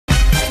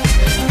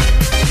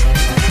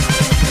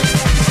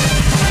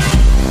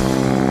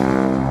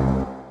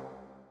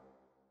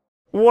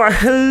Why,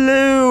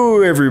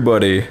 hello,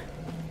 everybody.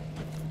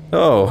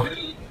 Oh.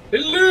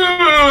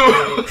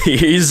 Hello!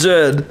 He's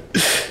dead.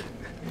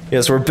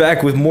 Yes, we're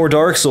back with more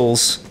Dark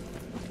Souls.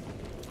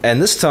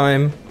 And this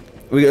time,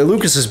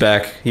 Lucas is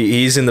back.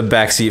 He's in the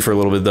back seat for a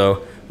little bit,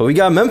 though. But we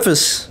got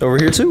Memphis over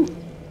here, too.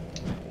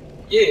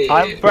 Yeah.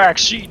 I'm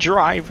backseat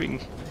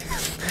driving.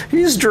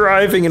 He's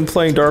driving and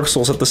playing Dark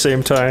Souls at the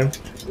same time.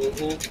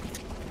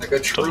 Like a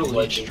true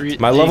legend.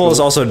 My level is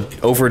also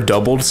over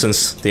doubled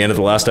since the end of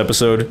the last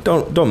episode.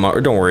 Don't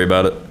worry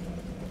about it.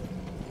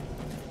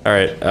 All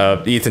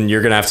right, Ethan,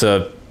 you're gonna have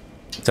to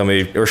tell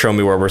me or show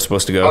me where we're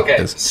supposed to go.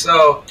 Okay,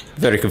 so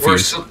very confused. we're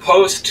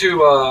supposed to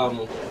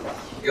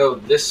go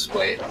this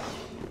way.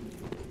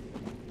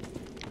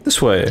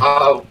 This way.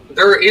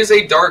 There is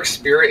a dark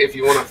spirit if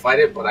you want to fight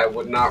it, but I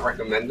would not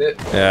recommend it.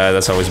 Yeah,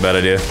 that's always a bad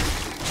idea.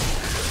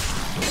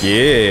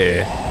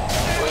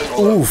 Yeah.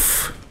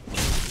 Oof.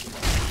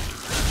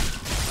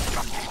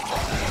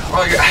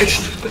 Oh,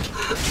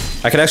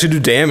 I can actually do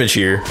damage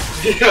here.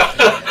 Yeah.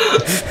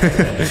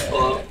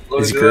 Well,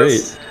 It's great.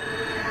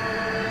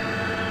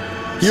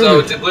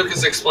 So, did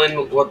Lucas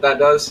explain what that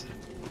does?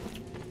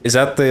 Is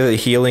that the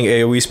healing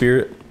AoE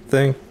spirit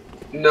thing?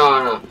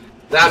 No.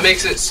 That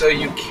makes it so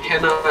you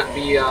cannot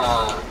be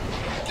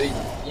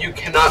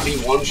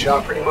one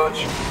shot pretty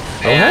much.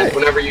 And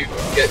whenever you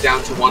get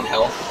down to 1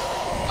 health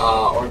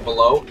or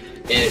below,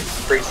 it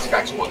brings you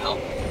back to 1 health.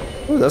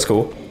 Oh, that's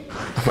cool.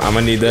 I'm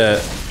gonna need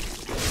that.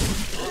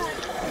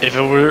 If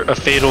it were a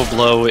fatal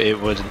blow, it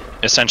would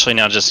essentially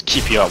now just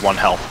keep you at 1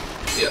 health.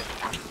 Yeah.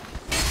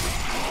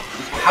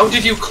 How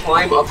did you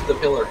climb up the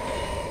pillar?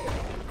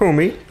 Who,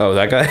 me? Oh,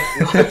 that guy?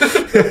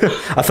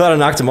 I thought I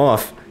knocked him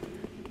off.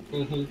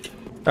 Alright,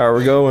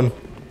 we're going.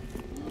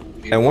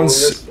 And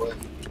once...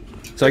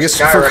 So I guess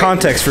for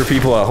context for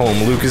people at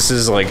home, Lucas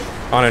is like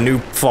on a new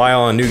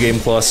file on New Game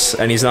Plus,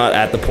 and he's not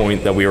at the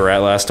point that we were at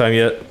last time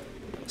yet.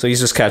 So he's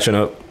just catching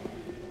up.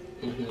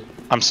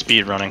 I'm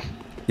speedrunning.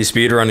 He's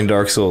speedrunning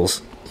Dark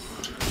Souls.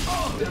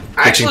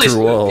 Actually,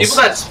 through walls. people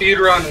that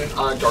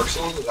speedrun Dark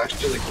Souls is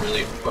actually like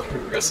really fucking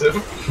impressive.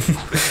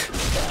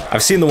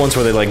 I've seen the ones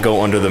where they like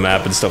go under the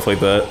map and stuff like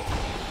that.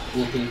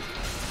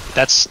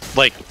 That's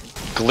like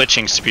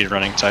glitching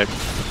speedrunning type.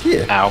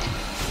 Yeah. Ow.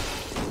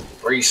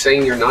 Are you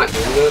saying you're not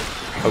doing that?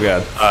 Oh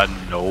god.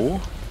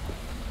 No.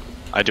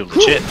 I do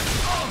legit.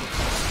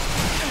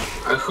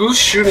 Who's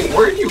shooting?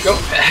 Where did you go,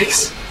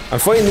 Max? I'm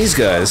fighting these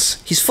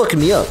guys. He's fucking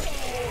me up.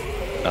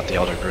 Not the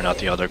Elder Grew, not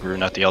the Elder Grew,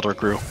 not the Elder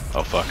Grew.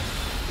 Oh fuck.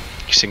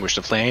 Extinguish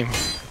the flame.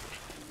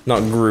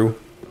 Not Gru.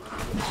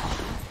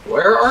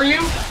 Where are you?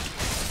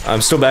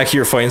 I'm still back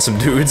here fighting some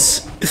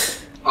dudes.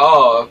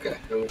 Oh, okay.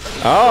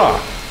 Ah!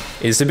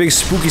 It's a big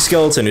spooky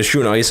skeleton who's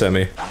shooting ice at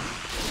me.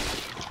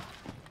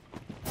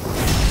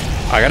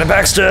 I got a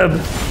backstab!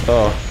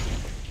 Oh.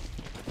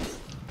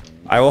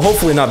 I will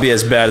hopefully not be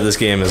as bad at this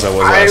game as I was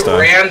last time. I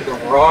ran the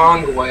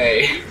wrong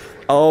way.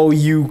 Oh,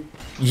 you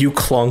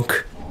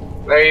clunk.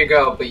 There you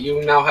go, but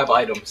you now have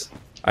items.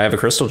 I have a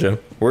crystal gem.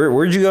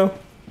 Where'd you go?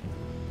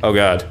 Oh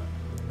god.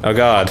 Oh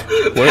god.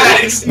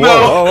 Max, Whoa,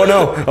 no. oh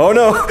no! Oh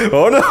no!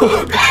 Oh no!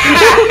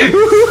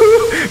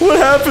 What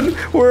happened?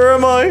 Where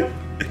am I?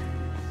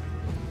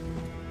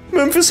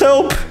 Memphis,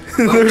 help!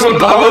 There's a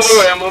boss!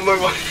 I'm on my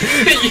way.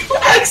 You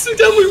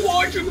accidentally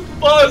walked into the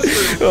boss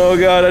room. Oh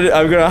god,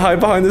 I'm gonna hide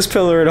behind this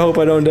pillar and hope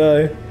I don't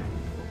die.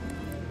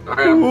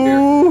 Alright, I'm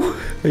Ooh,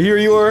 here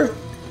you are.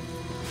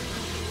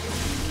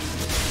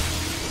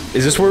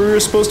 Is this where we were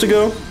supposed to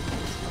go?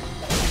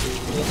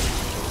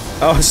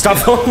 Oh, stop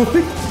following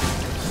me!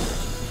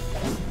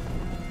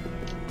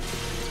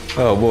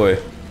 Oh boy,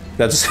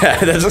 that just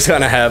kind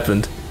of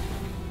happened.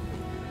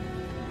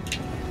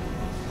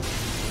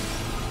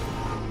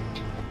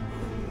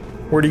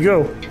 Where'd he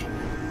go?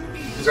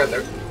 He's right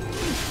there.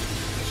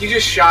 He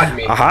just shot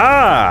me.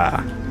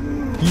 Aha!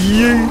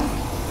 Yeah.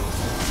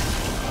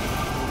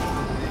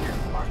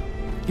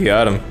 You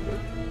got him.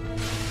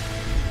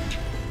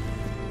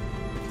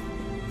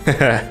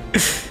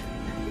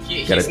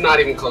 He's not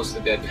even close to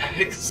dead.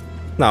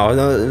 No,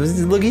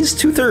 look, he's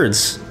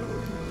 2/3.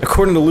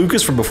 According to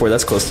Lucas from before,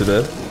 that's close to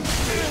dead.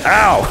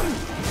 Ow!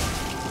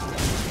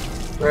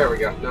 There we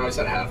go. Now he's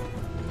at half.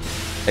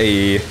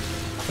 Hey.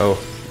 Oh.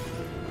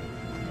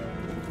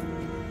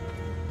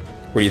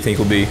 Where do you think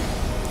he'll be?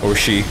 Or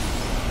she?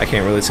 I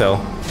can't really tell.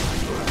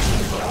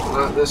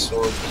 Not this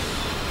one.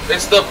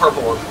 It's the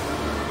purple one.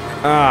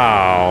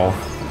 Ow.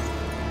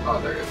 Oh,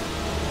 there it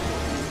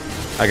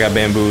is. I got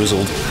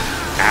bamboozled.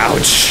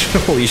 Ouch.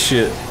 Holy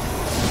shit.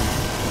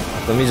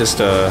 Let me just,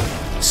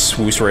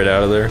 swoosh right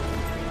out of there.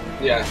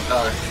 Yeah,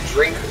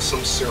 drink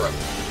some syrup.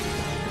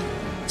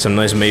 Some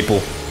nice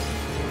maple.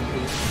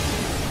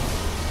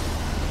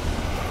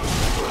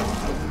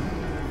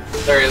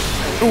 There he is.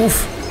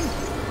 Oof.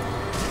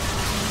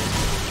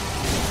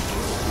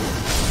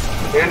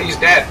 And he's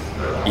dead.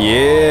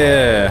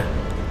 Yeah.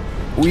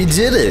 We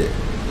did it.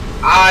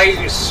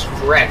 I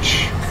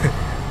stretch.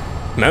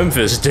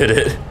 Memphis did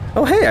it.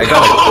 Oh hey, I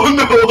got it. Oh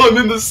no, I'm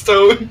in the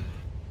stone.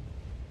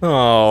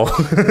 Oh.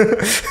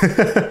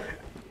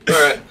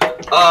 Alright.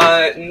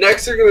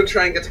 Next they're gonna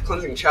try and get to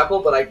Cleansing Chapel,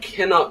 but I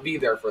cannot be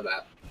there for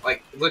that.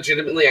 Like,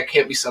 legitimately, I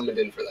can't be summoned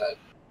in for that.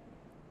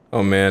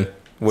 Oh man,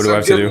 what do I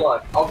have to do? Good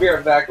luck. I'll be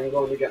right back. I'm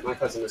going to get my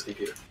cousin his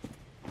computer.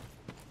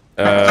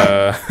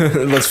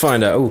 Let's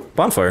find out. Oh,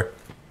 bonfire.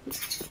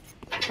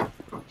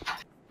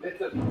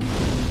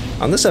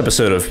 On this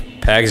episode of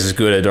Pags is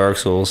good at Dark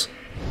Souls.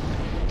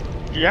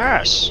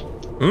 Yes.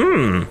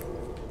 Mmm.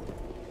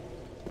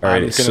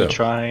 I'm gonna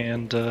try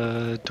and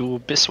do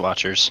Abyss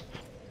Watchers.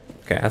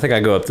 Okay, I think I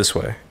go up this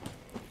way.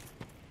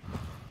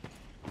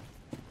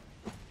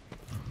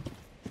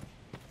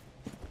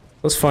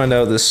 Let's find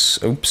out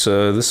this. Oops,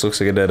 this looks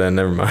like a dead end.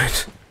 Never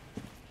mind.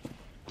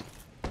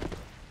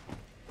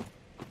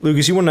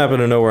 Lucas, you wouldn't happen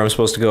to know where I'm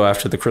supposed to go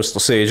after the Crystal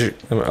Sage?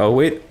 Oh,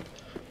 wait.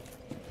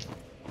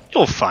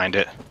 You'll find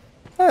it.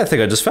 I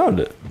think I just found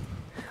it.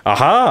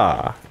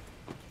 Aha!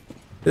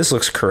 This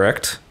looks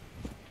correct.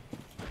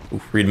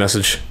 Ooh, read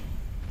message.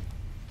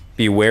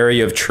 Be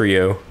wary of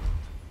trio.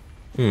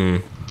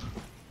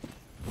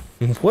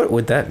 What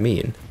would that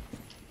mean?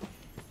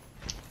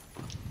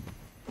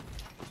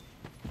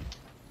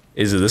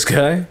 Is it this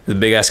guy? The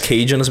big ass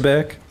cage on his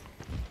back?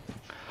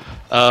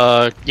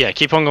 Yeah,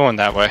 keep on going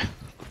that way.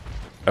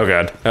 Oh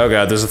god. Oh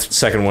god, there's a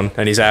second one,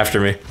 and he's after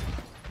me.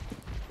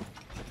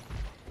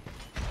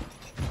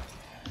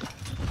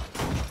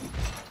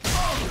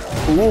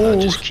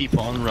 Just keep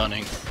on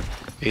running.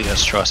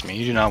 Yes, trust me,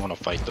 you do not want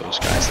to fight those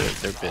guys.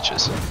 They're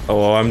bitches. Oh,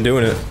 well, I'm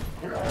doing it.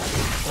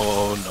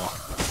 Oh no.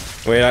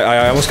 Wait,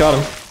 I almost got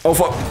him. Oh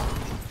fuck.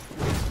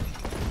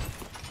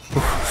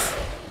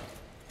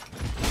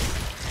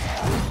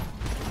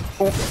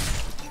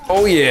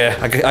 Oh yeah,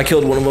 I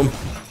killed one of them.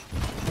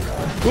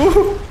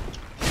 Woohoo!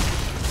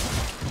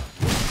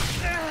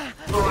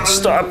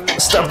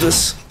 Stop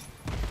this.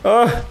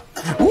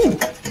 Ooh.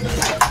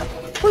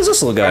 What is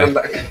this little guy? I'm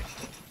back.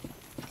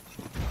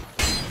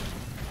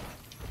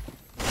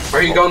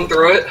 Are you going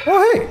through it?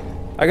 Oh hey,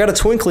 I got a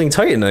Twinkling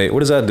Titanite.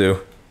 What does that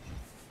do?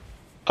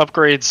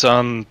 Upgrades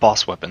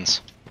boss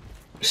weapons.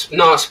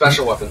 No,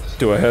 special weapons.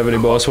 Do I have any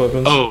boss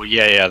weapons? Oh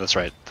yeah, that's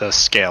right. The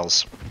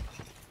scales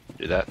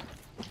do that.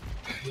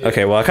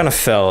 Okay, well I kind of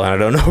fell and I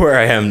don't know where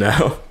I am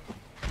now.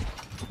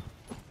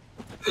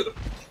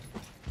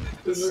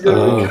 This is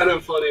gonna be kind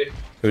of funny.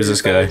 Who's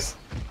this guy?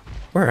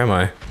 Where am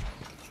I?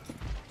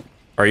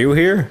 Are you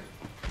here?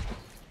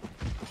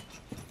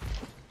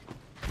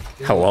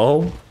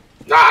 Hello?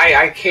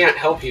 I can't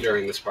help you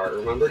during this part,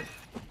 remember?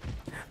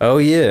 Oh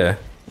yeah.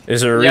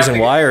 Is there a reason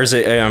why, or is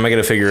it? Am I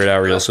gonna figure it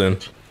out real soon?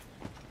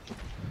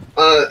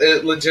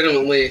 It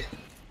legitimately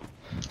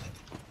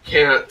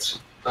can't.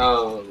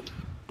 I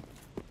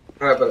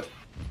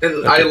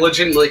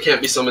legitimately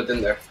can't be summoned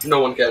in there. No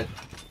one can.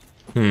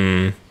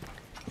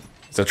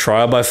 It's a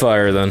trial by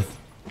fire then.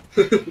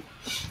 I'm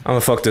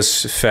gonna fuck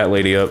this fat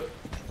lady up.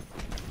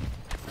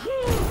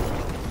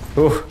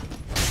 Ooh.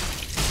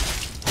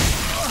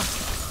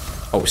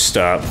 Oh,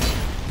 stop.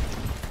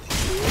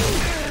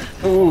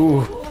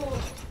 Ooh.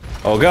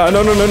 Oh god,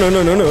 no.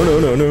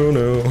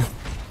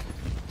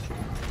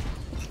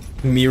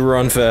 Me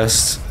run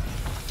fast.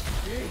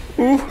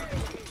 Ooh.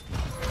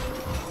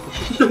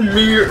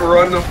 Me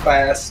run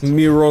fast.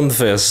 Me run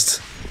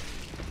fast.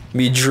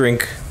 Me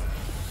drink.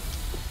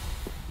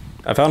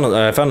 I found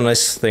a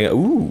nice thing.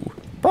 Ooh,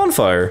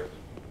 bonfire.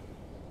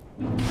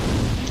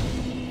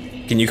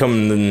 Can you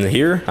come in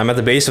here? I'm at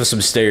the base of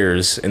some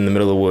stairs in the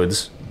middle of the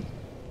woods.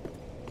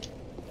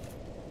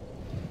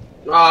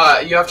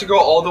 You have to go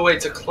all the way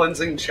to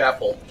Cleansing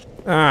Chapel.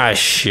 Ah,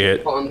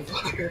 shit.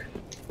 Bonfire.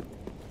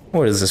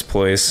 What is this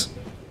place?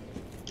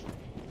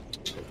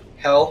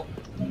 Hell.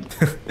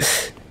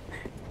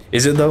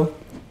 Is it though?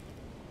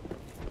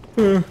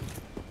 What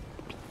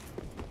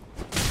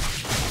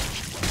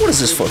does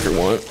this fucker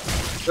want?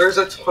 There's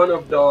a ton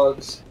of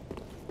dogs.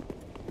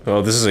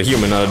 Oh, this is a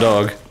human, not a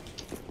dog.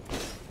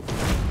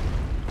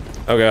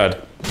 Oh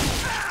god.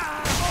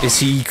 Is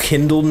he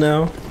kindled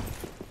now?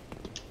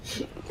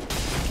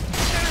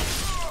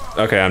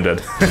 Okay, I'm dead.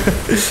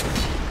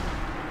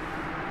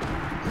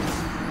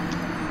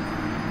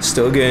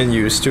 Still getting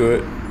used to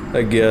it,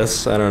 I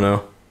guess. I don't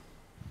know.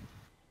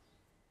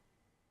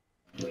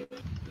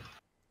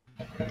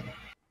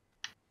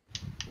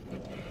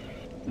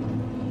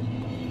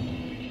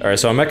 Alright,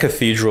 so I'm at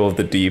Cathedral of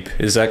the Deep.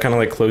 Is that kind of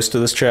like close to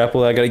this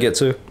chapel I gotta get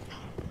to?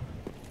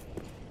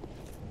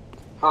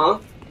 Huh?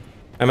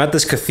 I'm at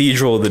this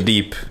Cathedral of the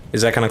Deep.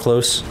 Is that kind of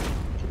close?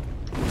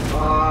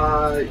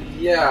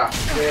 Yeah,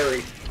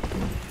 very.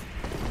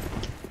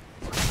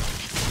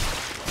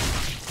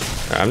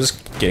 I'm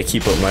just gonna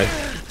keep up my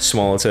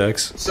small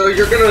attacks. So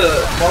you're gonna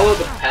follow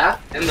the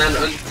path, and then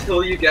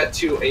until you get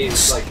to a,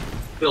 like,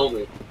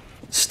 building.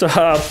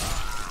 Stop!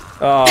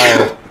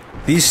 Oh,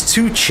 these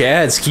two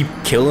Chads keep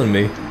killing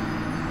me.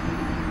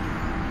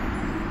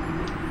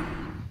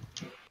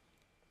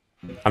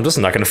 I'm just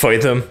not gonna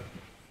fight them.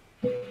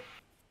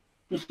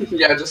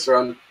 Yeah, just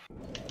run.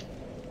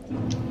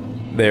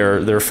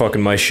 They're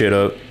fucking my shit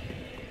up.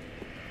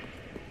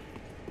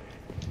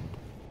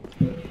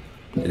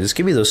 Just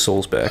give me those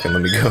souls back and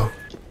let me go.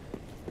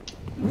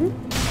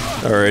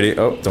 Alrighty.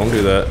 Oh, don't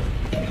do that.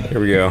 Here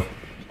we go.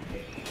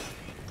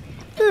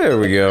 There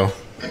we go.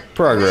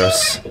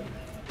 Progress.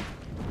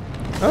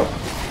 Oh.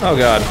 Oh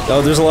god.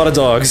 Oh, there's a lot of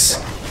dogs.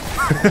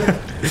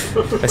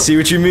 I see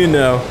what you mean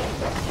now.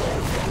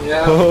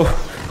 Yeah. Oh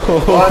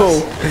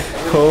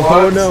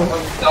no.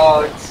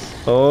 Dogs.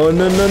 Oh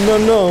no no no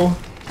no.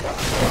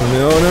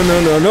 No no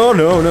no no no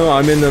no no.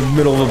 I'm in the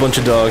middle of a bunch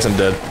of dogs. I'm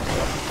dead.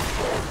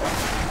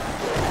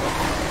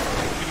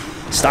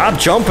 Stop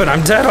jumping.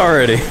 I'm dead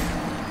already.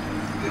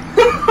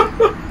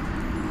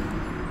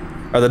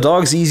 Are the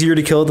dogs easier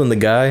to kill than the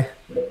guy?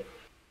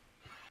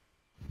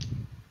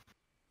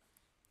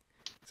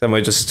 I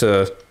might just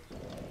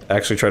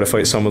actually try to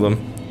fight some of them.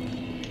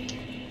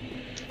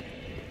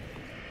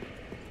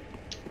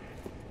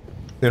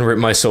 And rip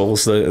my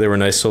souls. They were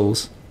nice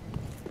souls.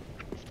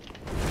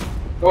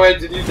 Oh wait,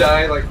 did you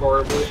die like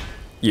horribly?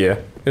 Yeah,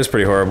 it was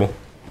pretty horrible.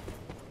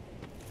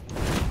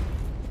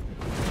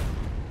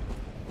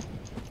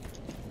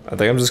 I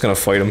think I'm just gonna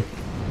fight them.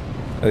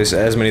 At least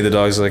as many of the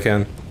dogs as I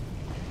can.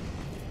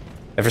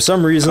 And for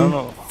some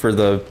reason, for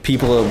the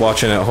people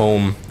watching at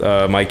home,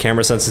 my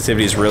camera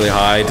sensitivity is really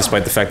high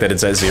despite the fact that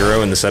it's at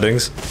 0 in the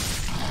settings.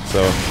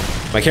 So,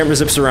 my camera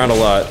zips around a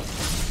lot,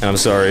 and I'm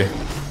sorry.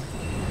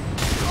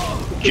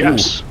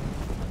 Yes. Ooh.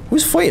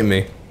 Who's fighting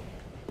me?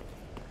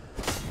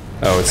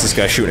 Oh, it's this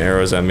guy shooting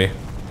arrows at me.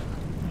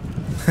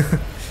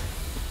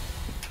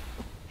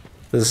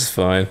 This is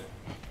fine.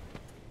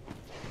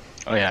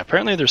 Oh yeah,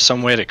 apparently there's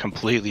some way to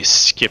completely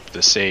skip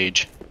the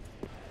sage.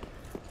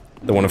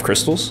 The one of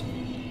crystals?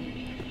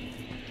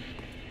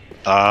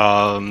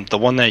 The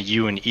one that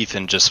you and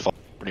Ethan just fought,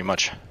 pretty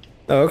much.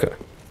 Oh, okay.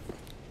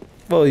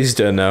 Well, he's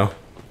dead now.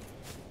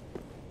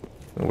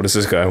 What does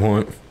this guy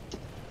want?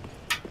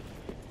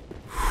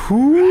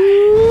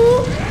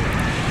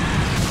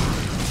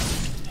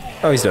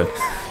 Oh, he's dead.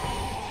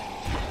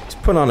 He's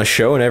putting on a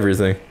show and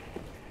everything.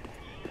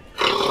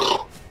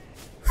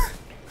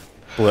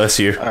 Bless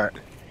you. Alright.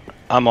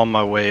 I'm on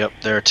my way up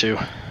there too.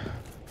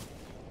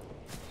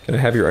 Can I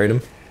have your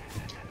item?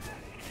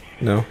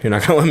 No, you're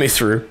not gonna let me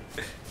through.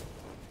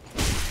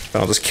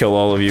 I'll just kill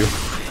all of you.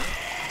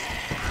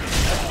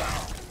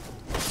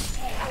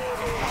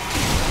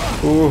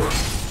 Ooh.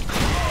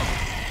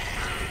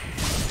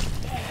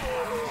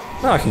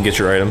 Now I can get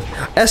your item.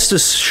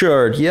 Estus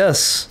shard,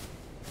 yes.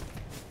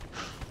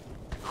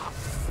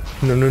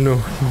 No, no,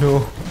 no,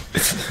 no.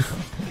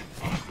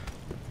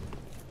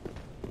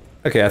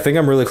 Okay, I think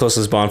I'm really close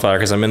to this bonfire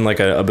because I'm in like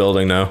a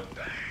building now.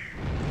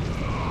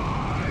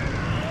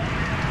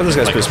 But this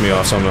guy's pissed me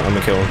off, so I'm gonna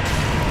kill him.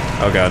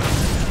 Oh god.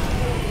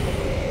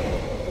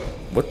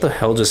 What the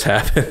hell just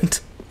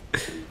happened?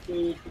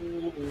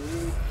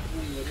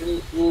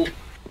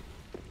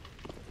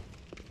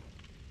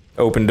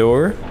 Open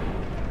door.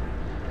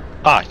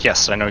 Ah,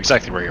 yes, I know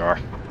exactly where you are.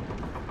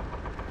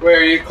 Wait,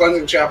 are you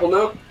cleansing chapel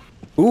now?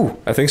 Ooh,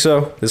 I think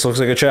so. This looks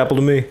like a chapel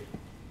to me.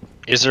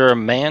 Is there a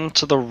man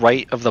to the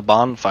right of the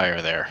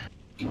bonfire there?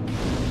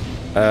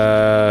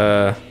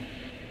 I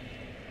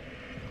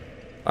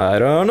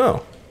don't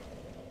know.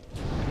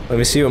 Let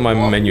me see what my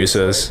menu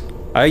says.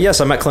 Yes,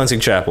 I'm at Cleansing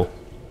Chapel.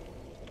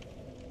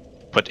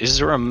 But is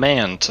there a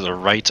man to the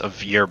right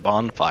of your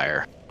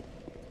bonfire?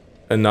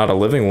 And not a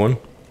living one.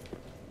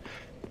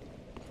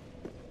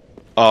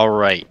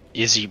 Alright,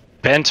 is he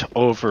bent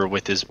over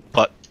with his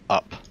butt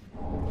up?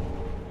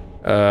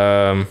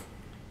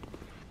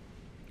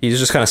 He's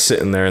just kind of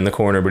sitting there in the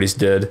corner, but he's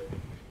dead.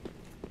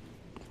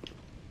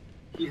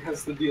 He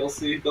has the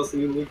DLC, doesn't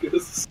he,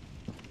 Lucas?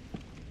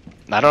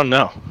 I don't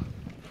know.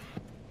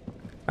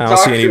 I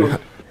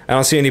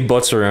don't see any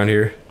butts around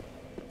here.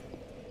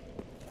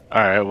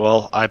 Alright,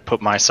 well, I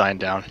put my sign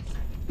down.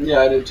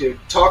 Yeah, I did too.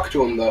 Talk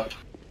to him, though.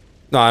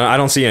 No, I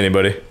don't see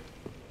anybody.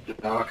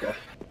 Oh, okay.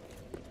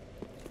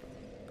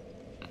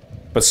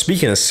 But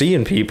speaking of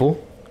seeing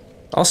people,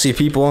 I'll see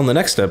people on the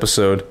next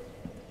episode.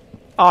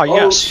 Oh,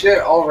 yes. Oh, shit,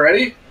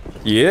 already?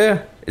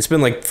 Yeah, it's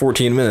been like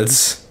 14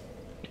 minutes.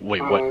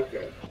 Wait, what?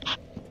 Okay.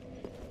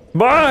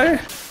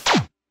 Bye!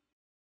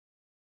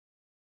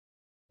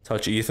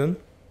 Touch Ethan.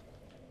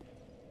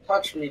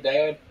 Touch me,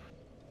 Dad.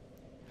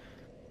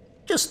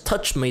 Just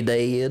touch me,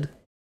 Dad.